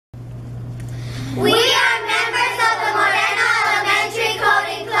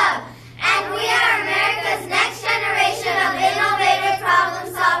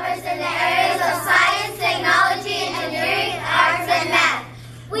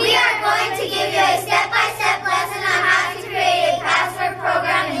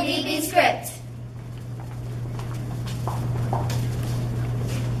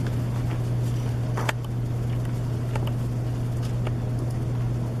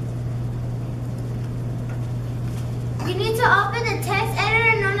need to open the text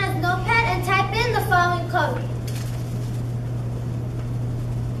editor known as Notepad and type in the following code.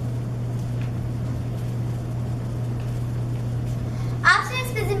 Option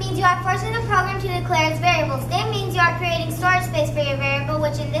explicit means you are forcing the program to declare its variables. It means you are creating storage space for your variable,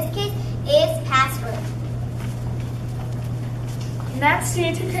 which in this case is password. Next, you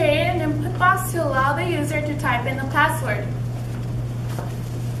need to create an input box to allow the user to type in the password.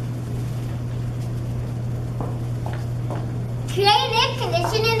 Create an if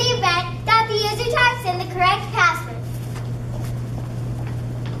condition in the event that the user types in the correct password.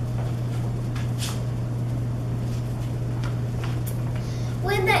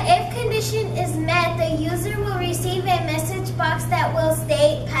 When the if condition is met, the user will receive a message box that will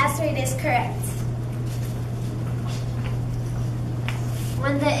state password is correct.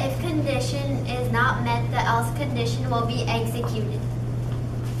 When the if condition is not met, the else condition will be executed.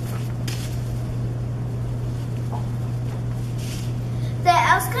 The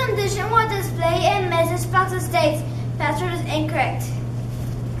else condition will display a message box that states password is incorrect.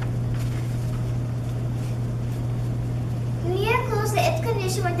 You need to close the if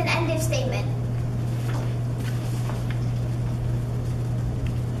condition with an end if statement.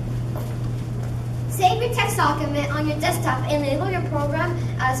 Save your text document on your desktop and label your program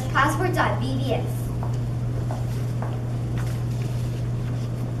as password.vds.